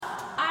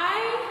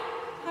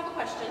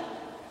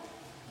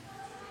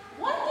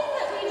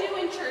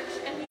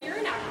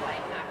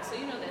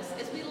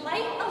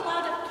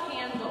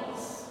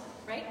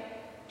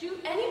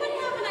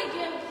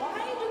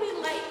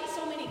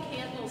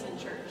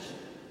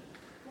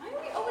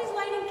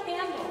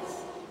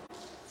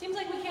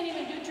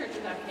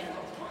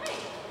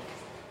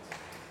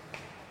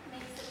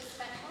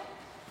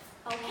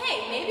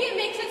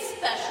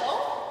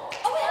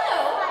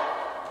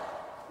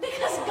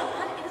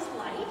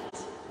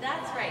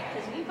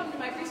You come to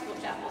my preschool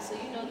chapel, so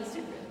you know the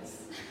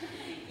secrets.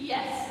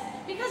 Yes,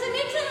 because it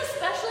makes it a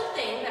special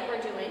thing that we're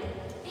doing,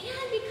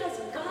 and because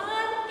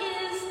God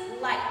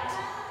is light.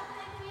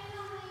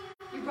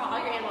 You brought all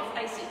your animals,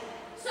 I see.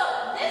 So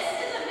this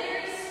is a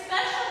very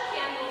special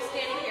candle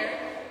standing here.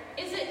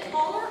 Is it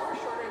taller or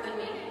shorter than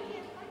me?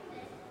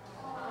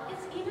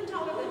 It's even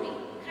taller than me.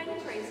 Kind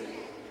of crazy.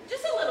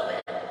 Just a little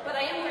bit, but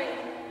I am wearing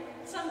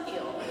some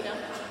heel, you know.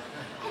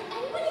 And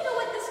anybody know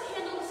what this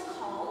candle is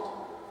called?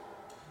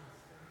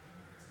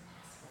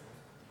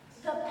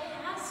 The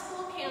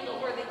Paschal candle,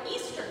 or the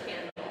Easter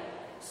candle.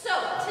 So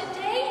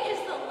today is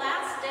the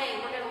last day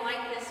we're going to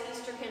light this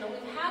Easter candle.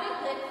 We've had it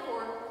lit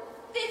for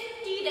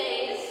 50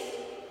 days.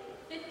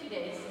 50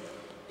 days.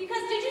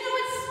 Because did you know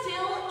it's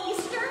still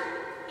Easter,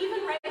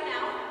 even right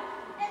now?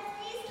 It's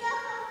Easter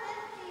for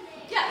 50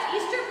 days. Yeah,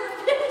 it's Easter for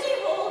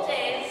 50 whole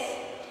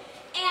days.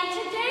 And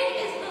today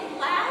is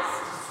the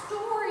last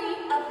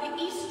story of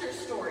the Easter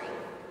story.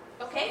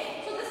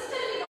 Okay? So this is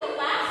going to be the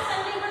last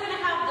Sunday we're going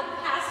to have the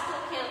Paschal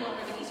candle,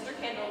 or the Easter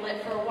candle,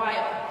 lit for a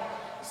while.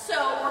 So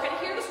we're going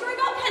to hear the story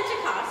about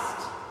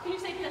Pentecost. Can you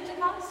say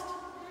Pentecost?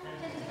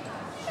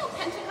 Pentecost. You know,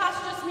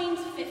 Pentecost just means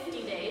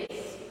 50 days.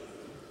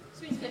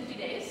 This means 50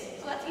 days,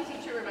 so that's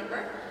easy to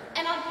remember.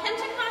 And on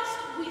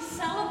Pentecost, we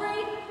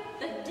celebrate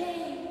the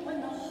day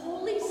when the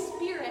Holy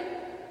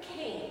Spirit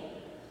came.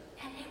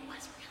 And it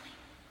was really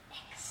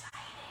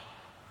exciting.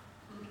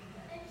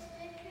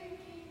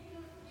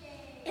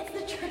 It's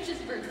the church's birthday. It's the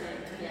church's birthday,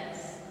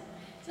 yes.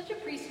 Such a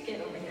priest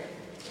kid over here.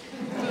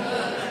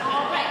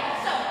 All right,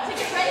 so to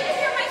get ready to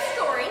hear my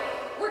story,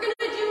 we're going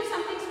to do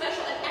something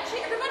special. And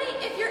actually, everybody,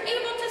 if you're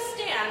able to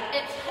stand,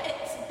 it's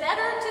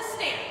better to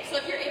stand. So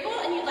if you're able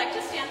and you'd like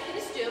to stand,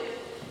 please do.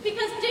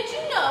 Because did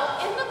you know,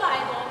 in the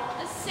Bible,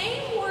 the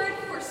same word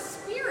for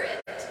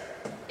spirit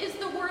is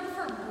the word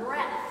for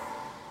breath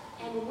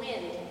and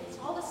wind. It's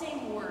all the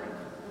same word,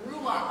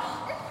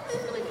 ruach.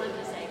 It's really fun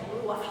to say,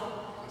 ruach.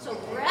 So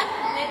breath,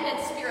 wind, and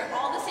spirit,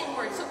 all the same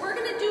word. So we're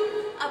going to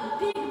do a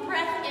big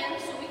breath in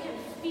so we can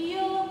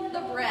feel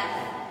the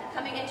breath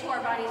coming into our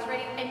bodies.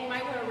 Ready? And you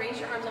might want to raise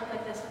your arms up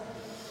like this.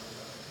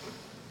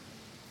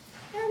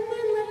 And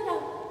then let it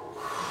out.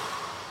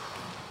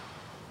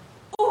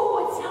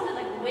 Oh, it sounded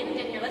like wind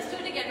in here. Let's do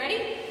it again.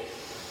 Ready?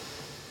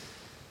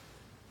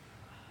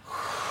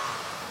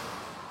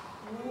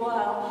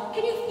 Whoa.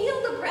 Can you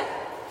feel the breath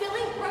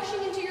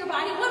rushing into your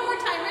body? One more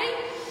time. Ready?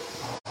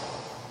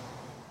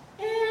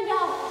 And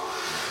out.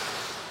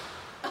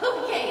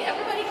 Okay,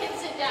 everybody can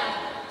sit down.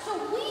 So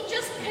we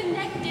just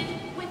connected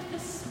with the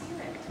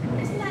Spirit.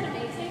 Isn't that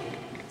amazing?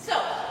 So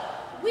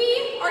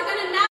we are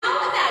going to now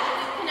imagine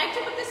we've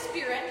connected with the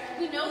Spirit.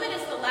 We know that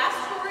it's the last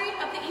story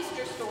of the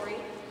Easter story.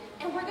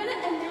 And we're going to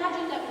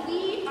imagine that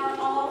we are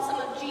all some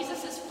of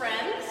Jesus'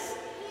 friends.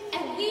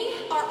 And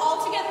we are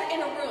all together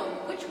in a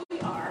room, which we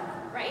are,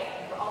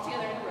 right? We're all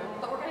together in a room.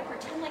 But we're going to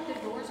pretend like the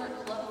doors are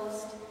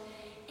closed.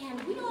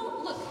 And we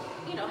don't look,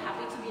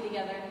 happy to be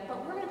together. But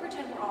we're going to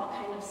pretend we're all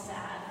kind of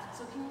sad.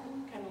 So can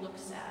you kind of look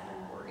sad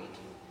and worried?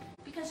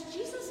 Because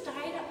Jesus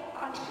died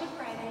on Good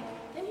Friday.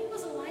 Then he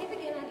was alive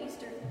again on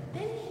Easter.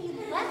 Then he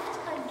left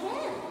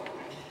again.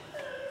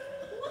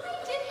 Why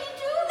did he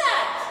do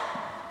that?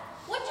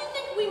 What do you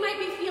think we might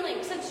be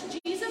feeling since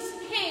Jesus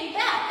came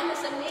back in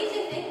this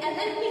amazing thing and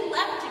then he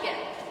left again?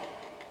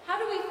 How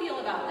do we feel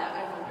about that,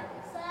 I wonder?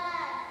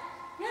 Sad.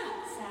 Yeah,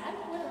 sad.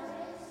 What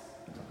else?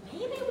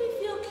 Maybe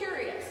we feel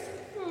curious.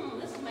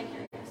 This is my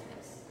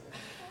curiousness.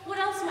 What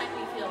else might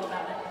we feel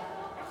about it?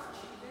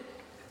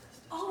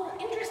 Oh,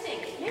 interesting.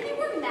 Maybe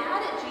we're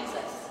mad at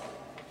Jesus.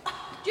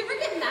 Do you ever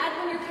get mad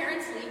when your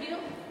parents leave you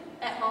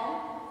at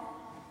home?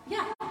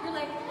 Yeah, you're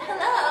like,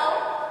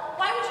 hello,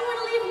 why would you want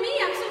to leave me?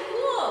 I'm so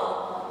cool.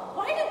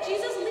 Why did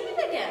Jesus leave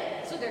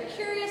again? So they're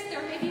curious,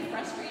 they're maybe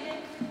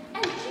frustrated.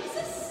 And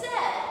Jesus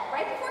said,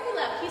 right before he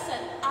left, he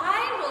said,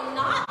 I will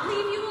not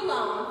leave you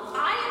alone.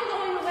 I am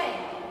going away,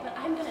 but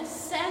I'm going to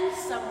send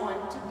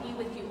someone to be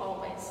with you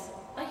always.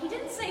 But he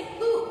didn't say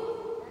who.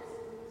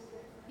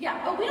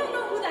 Yeah, but we don't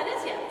know who that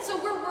is yet.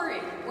 So we're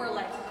worried. We're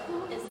like,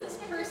 who is this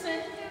person?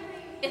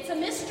 It's a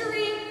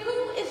mystery.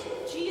 Who is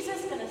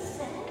Jesus going to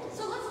send?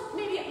 So let's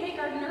maybe make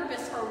our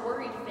nervous or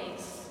worried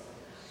face.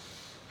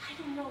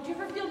 I don't know. Do you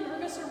ever feel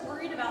nervous or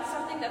worried about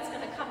something that's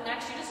going to come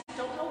next? You just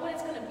don't know what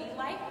it's going to be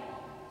like?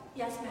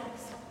 Yes,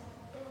 Max?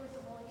 It was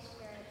the Holy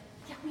Spirit.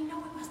 Yeah, we know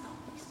it was the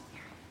Holy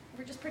Spirit.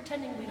 We're just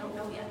pretending we don't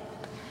know yet.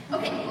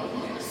 Okay,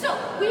 so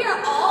we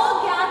are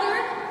all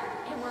gathered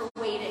and we're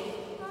waiting.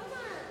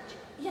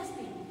 Yes,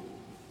 baby.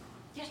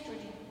 Yes,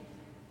 Georgie.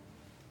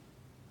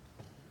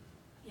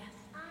 Yes.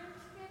 I'm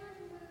scared of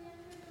moving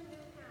to the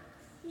new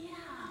house.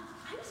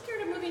 Yeah, I'm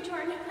scared of moving to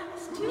our new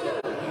house too.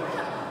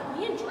 Yeah.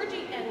 Me and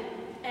Georgie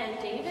and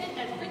David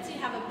and Fritzy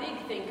have a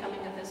big thing coming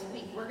up this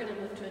week. We're going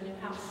to move to a new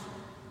house.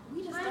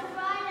 We just don't.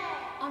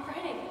 On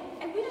Friday.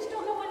 And we just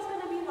don't know what it's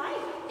going to be like.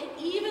 And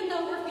even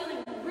though we're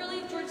feeling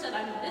really, George said,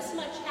 I'm this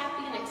much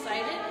happy and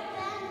excited,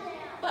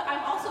 but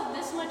I'm also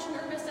this much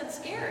nervous and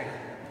scared.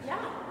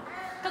 Yeah.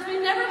 Because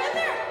we've never been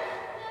there.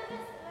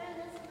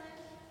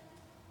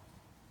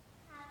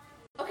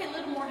 Okay, a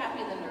little more.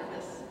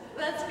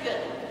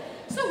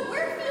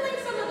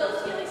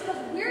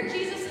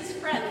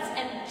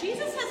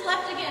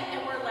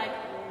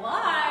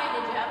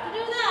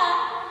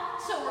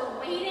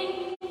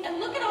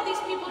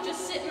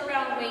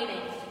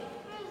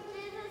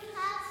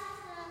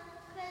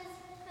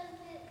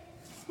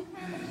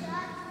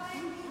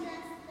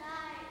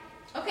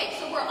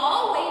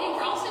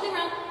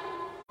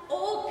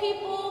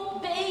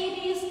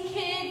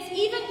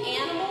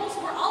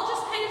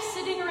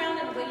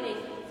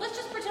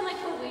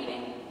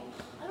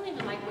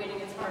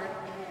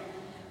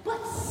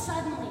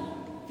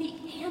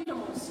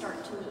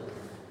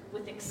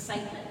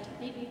 excitement.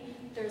 Maybe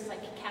there's like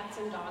cats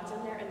and dogs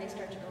in there, and they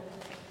start to go, oh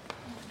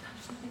my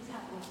gosh, something's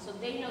happening. So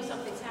they know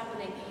something's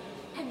happening,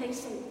 and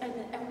and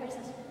everybody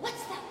says,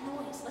 what's that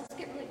noise? Let's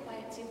get really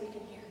quiet and see if we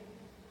can hear.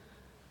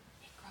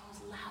 It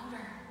grows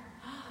louder.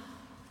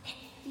 It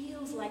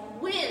feels like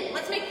wind.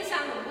 Let's make the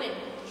sound of wind.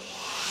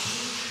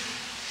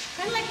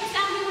 Kind of like the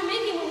sound we were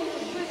making when we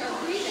were doing our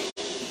breathing.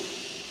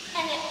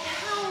 And it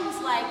pounds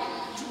like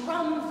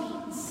drum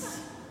beats.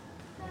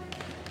 Oh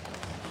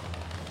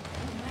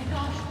my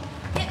gosh.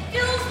 It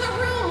fills the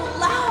room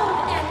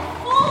loud and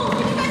full.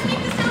 Can you guys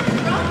make the sound of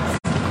drums?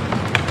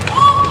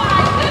 Oh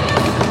my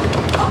goodness.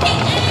 Okay,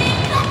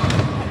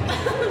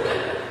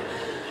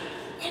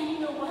 and you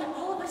know what?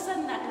 All of a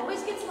sudden that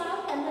noise gets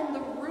loud, and then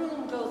the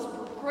room grows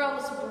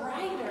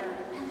brighter.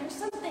 And there's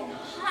something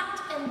hot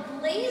and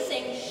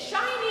blazing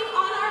shining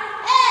on our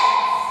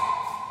heads.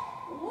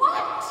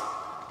 What?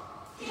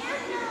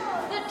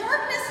 The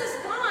darkness is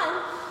gone,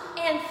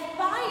 and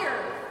fire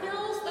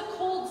fills the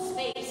cold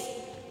space.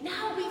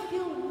 Now we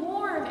feel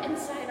warm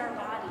inside our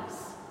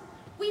bodies.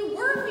 We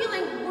were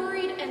feeling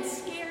worried and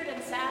scared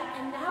and sad,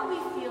 and now we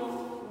feel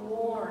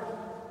warm.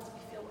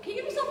 Can you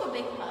give yourself a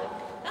big hug?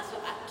 That's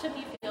what to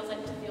me feels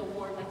like to feel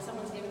warm, like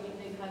someone's giving me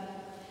a big hug.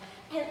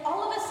 And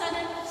all of a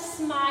sudden,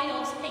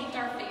 smiles paint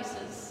our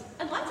faces.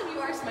 And lots of you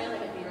are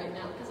smiling at me right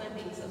now because I'm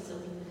being so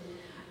silly.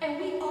 And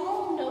we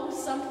all know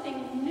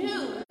something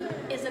new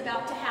is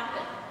about to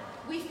happen.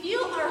 We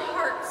feel our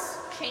hearts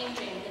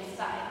changing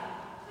inside.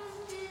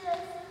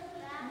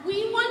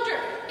 We wonder,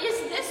 is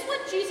this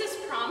what Jesus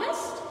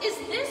promised? Is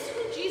this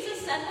who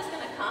Jesus said was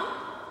going to come?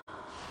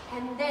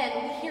 And then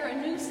we hear a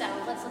new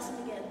sound. Let's listen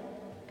again.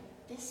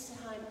 This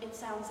time it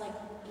sounds like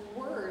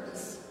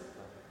words.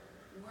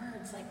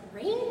 Words like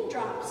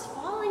raindrops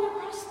falling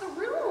across the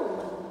room.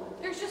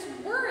 There's just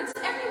words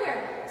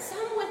everywhere.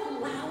 Some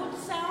with loud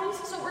sounds.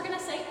 So we're going to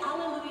say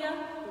Alleluia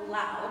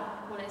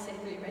loud when I say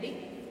three.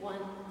 Ready? 1,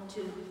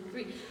 2,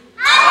 3.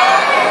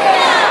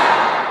 Alleluia!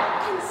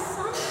 And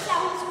some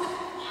sounds with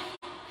quiet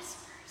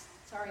whispers.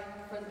 Sorry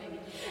for the baby.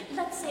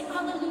 Let's say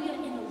Alleluia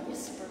in a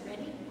whisper.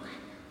 Ready? 1,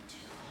 2,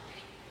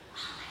 3.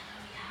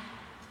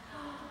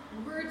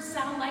 Alleluia. Words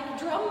sound like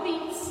drum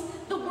beats.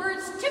 The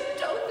words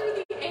tiptoe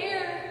through the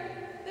air.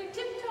 They're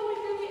tiptoeing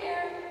through the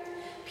air.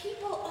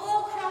 People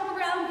all crowd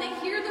around. They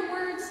hear the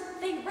words.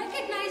 They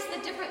recognize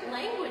the different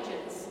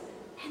languages.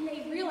 And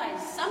they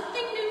realize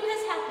something new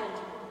has happened.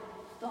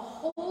 The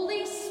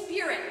Holy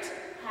Spirit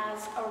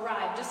has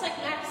arrived, just like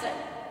Max said.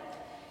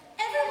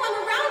 Everyone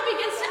around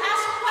begins to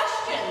ask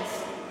questions.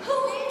 Who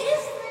is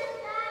this?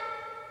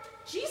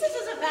 Jesus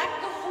isn't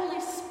back. The Holy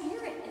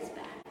Spirit is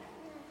back.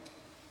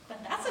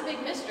 But that's a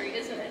big mystery,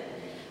 isn't it?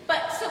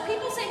 But so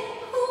people say,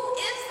 who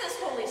is this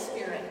Holy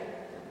Spirit?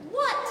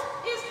 What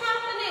is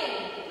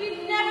happening?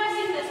 We've never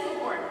seen this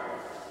before.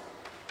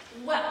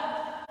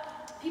 Well,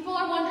 people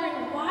are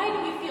wondering, why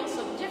do we feel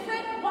so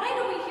different? Why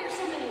do we hear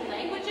so many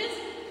languages?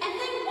 And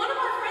then one of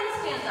our friends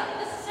stands up.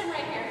 This is him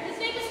right here. His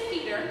name is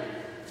Peter.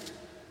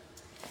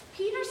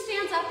 Peter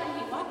stands up and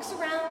he walks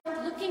around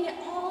looking at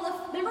all the...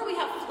 Remember, we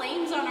have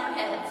flames on our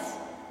heads.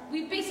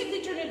 We've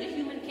basically turned into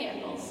human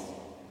candles.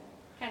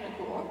 Kind of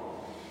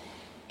cool.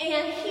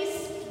 And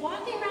he's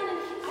walking around and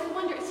I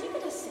wonder, is he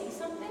going to say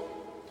something?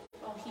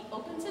 Well, he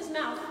opens his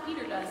mouth,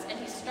 Peter does, and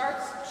he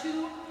starts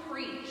to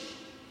preach.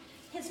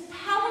 His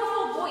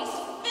powerful voice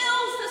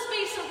fills the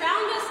space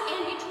around us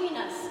and between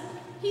us.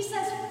 He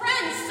says,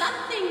 friends,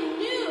 something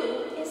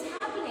new is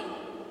happening.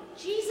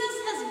 Jesus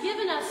has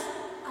given us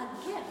a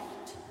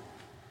gift.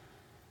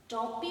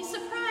 Don't be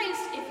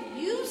surprised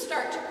if you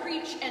start to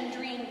preach and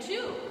dream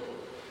too.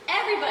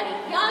 Everybody,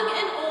 young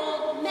and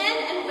old, men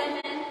and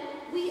women,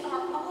 we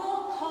are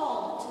all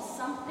called to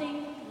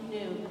something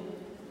new.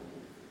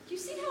 Do you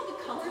see how the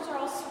colors are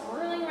all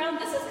swirling around?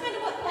 This is kind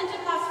of what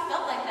Pentecost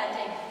felt like that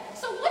day.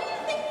 So what do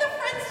you think the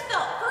friends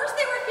felt? First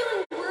they were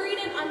feeling worried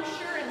and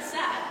unsure and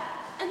sad.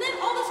 And then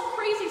all this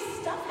crazy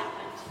stuff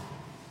happened.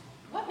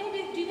 What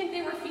maybe do you think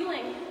they were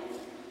feeling?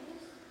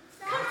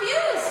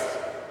 Confused.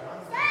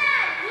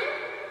 Sad.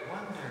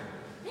 Wonder.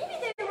 Maybe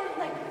they were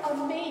like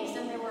amazed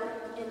and they were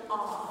in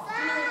awe.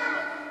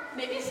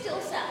 Maybe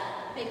still sad.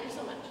 Thank you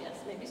so much. Yes,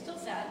 maybe still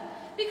sad.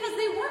 Because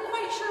they weren't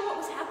quite sure what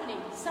was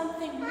happening.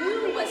 Something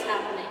new was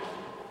happening.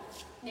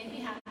 Maybe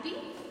happy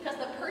because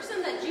the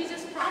person that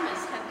Jesus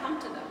promised had come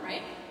to them,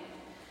 right?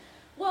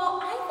 Well,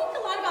 I think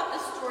a lot about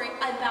this story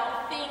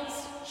about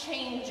things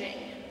changing.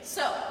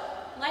 So,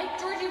 like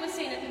Georgie was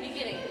saying at the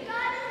beginning.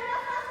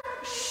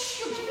 Shh,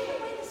 you're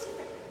giving away the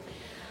secret.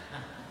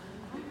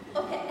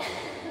 Okay.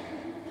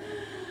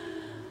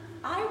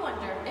 I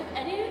wonder if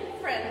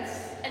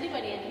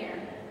anybody in here,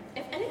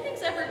 if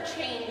anything's ever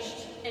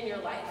changed in your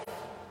life.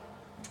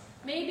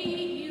 Maybe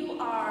you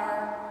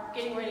are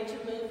getting ready to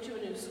move to a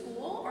new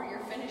school, or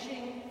you're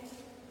finishing,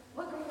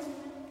 what grade are you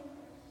in?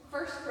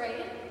 First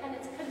grade, and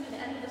it's coming to the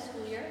end of the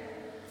school year.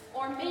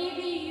 Or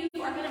maybe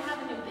you are going to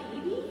have a new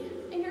baby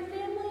in your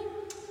family.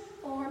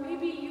 Or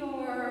maybe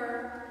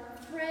your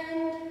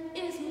friend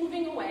is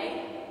moving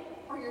away,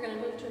 or you're going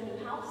to move to a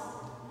new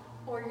house,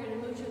 or you're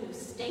going to move to a new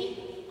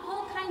state.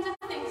 All kinds of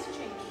things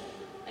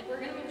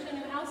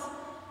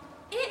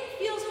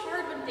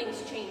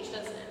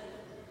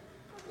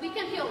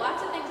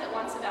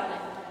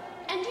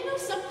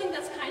something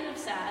that's kind of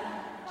sad.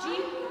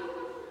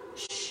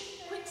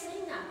 Shh, quit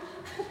saying that.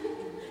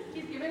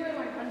 He's giving away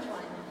my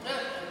punchline.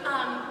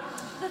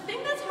 The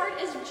thing that's hard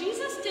is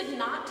Jesus did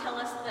not tell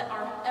us that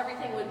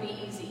everything would be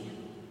easy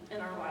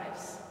in our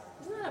lives.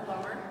 Isn't that a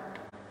bummer?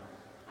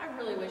 I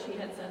really wish he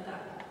had said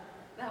that.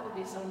 That would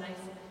be so nice.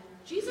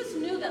 Jesus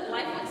knew that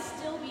life would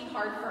still be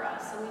hard for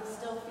us, and we'd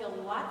still feel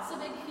lots of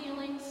big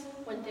feelings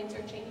when things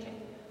are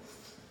changing.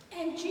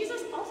 And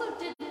Jesus also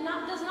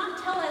does not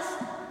tell us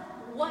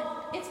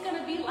what it's going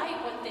to be like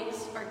when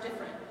things are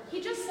different. He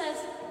just says,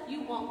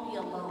 you won't be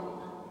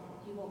alone.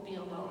 You won't be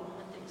alone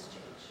when things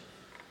change.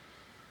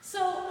 So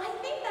I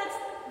think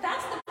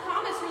that's the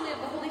promise really of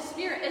the Holy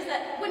Spirit, is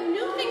that when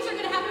new things are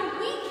going to happen,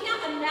 we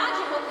can't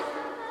imagine what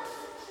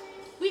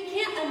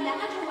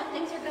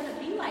things are going to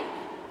be like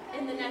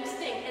in the next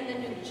thing, in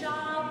the new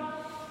job,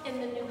 in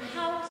the new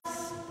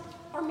house,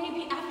 or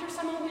maybe after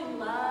someone we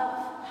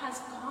love has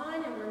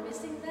gone and we're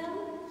missing them.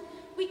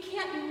 We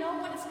can't know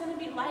what it's going to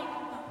be like,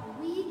 but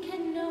we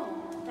can know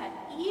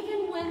that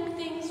even when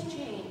things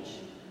change,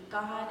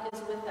 God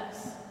is with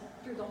us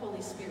through the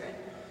Holy Spirit.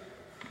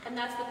 And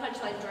that's the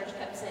punchline George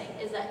kept saying,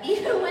 is that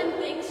even when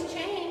things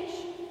change,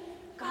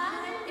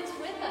 God is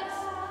with us.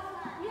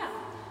 Yeah.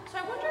 So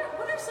I wonder,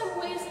 what are some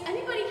ways,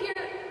 anybody here,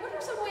 what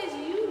are some ways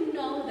you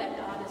know that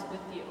God is with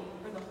you,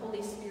 or the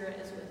Holy Spirit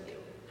is with you?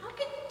 How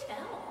can you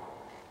tell?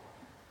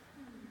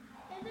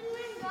 Even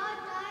when God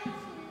dies,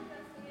 He is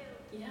with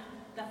you. Yeah,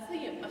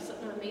 that's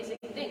an amazing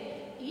thing.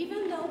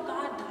 Even though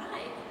God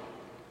died,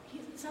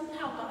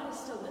 somehow God is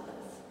still with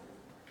us.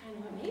 Kind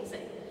of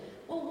amazing.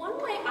 Well,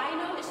 one way I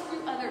know is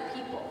through other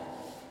people.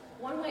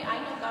 One way I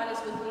know God is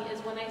with me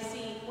is when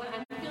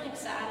I'm feeling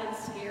sad and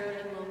scared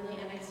and lonely,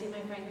 and I see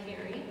my friend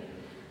Carrie.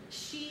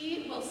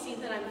 She will see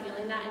that I'm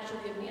feeling that, and she'll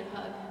give me a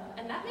hug.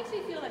 And that makes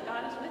me feel that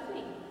God is with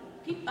me.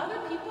 Other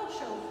people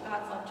show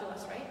God's love to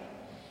us, right?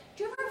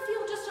 Do you ever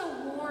feel just a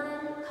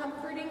warm,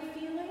 comforting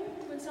feeling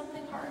when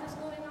something hard is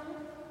going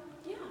on?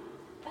 Yeah,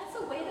 that's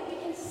a way that we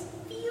can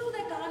feel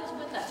that God is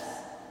with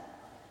us.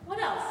 What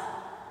else?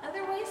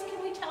 Other ways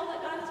can we tell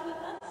that God is with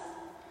us?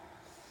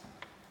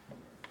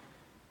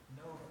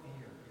 No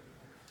fear.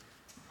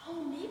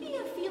 Oh, maybe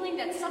a feeling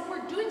that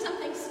we're doing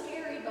something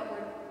scary, but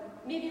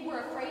maybe we're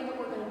afraid, but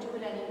we're going to do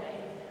it anyway.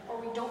 Or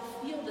we don't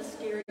feel the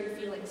scary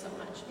feeling so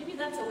much. Maybe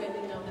that's a way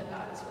we know that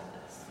God is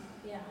with us.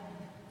 Yeah.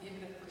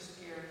 Even if we're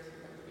scared,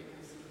 we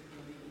can see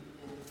beauty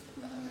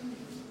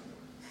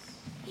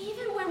in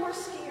Even when we're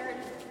scared,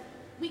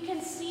 we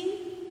can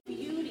see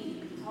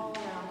beauty all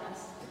around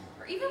us.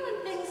 Or even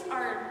when things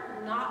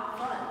are not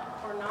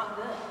fun or not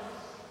good,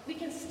 we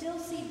can still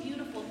see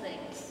beautiful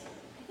things.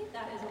 I think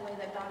that is a way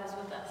that God is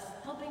with us,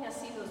 helping us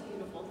see those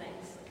beautiful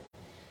things.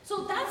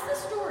 So that's the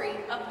story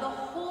of the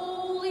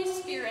Holy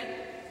Spirit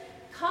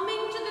coming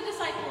to the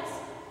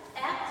disciples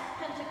at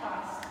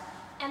Pentecost.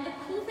 And the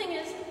cool thing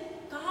is,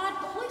 the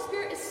Holy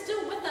Spirit is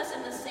still with us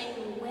in the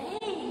same way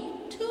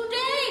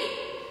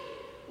today.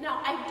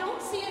 Now, I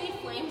don't see any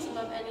flames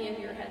above any of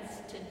your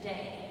heads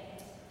today.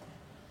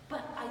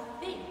 But I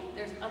think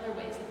there's other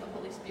ways that the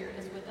Holy Spirit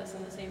is with us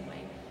in the same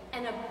way.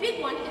 And a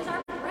big one is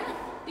our breath,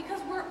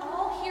 because we're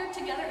all here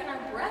together and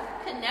our breath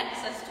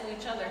connects us to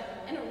each other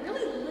in a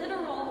really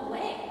literal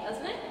way,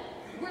 doesn't it?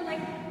 We're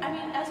like,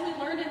 as we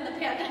learned in the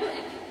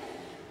pandemic,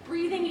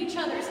 breathing each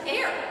other's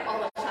air all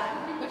the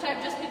time, which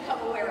I've just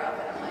become aware of,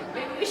 and I'm like,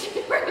 maybe we should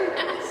be wearing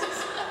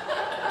masks.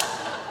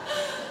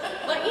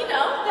 But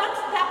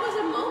that was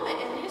a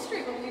moment in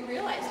history when we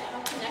realized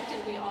how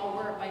connected we all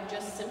were by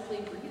just simply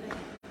breathing,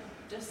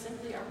 just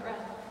simply our breath.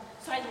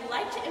 So I'd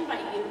like to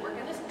invite you, we're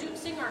going to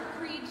sing our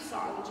creed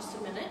song in just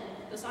a minute,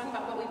 the song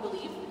about what we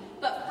believe.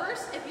 But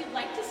first, if you'd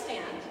like to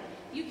stand,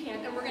 you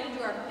can, and we're going to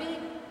do our big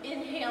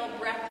inhale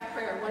breath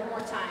prayer one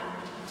more time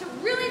to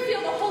really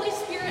feel the Holy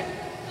Spirit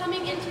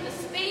coming into the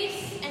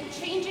space and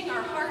changing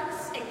our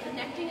hearts and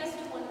connecting us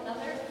to one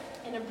another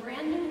in a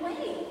brand new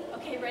way.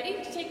 Okay,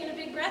 ready to take in a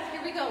big breath?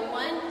 Here we go.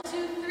 1,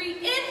 2, 3,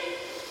 in.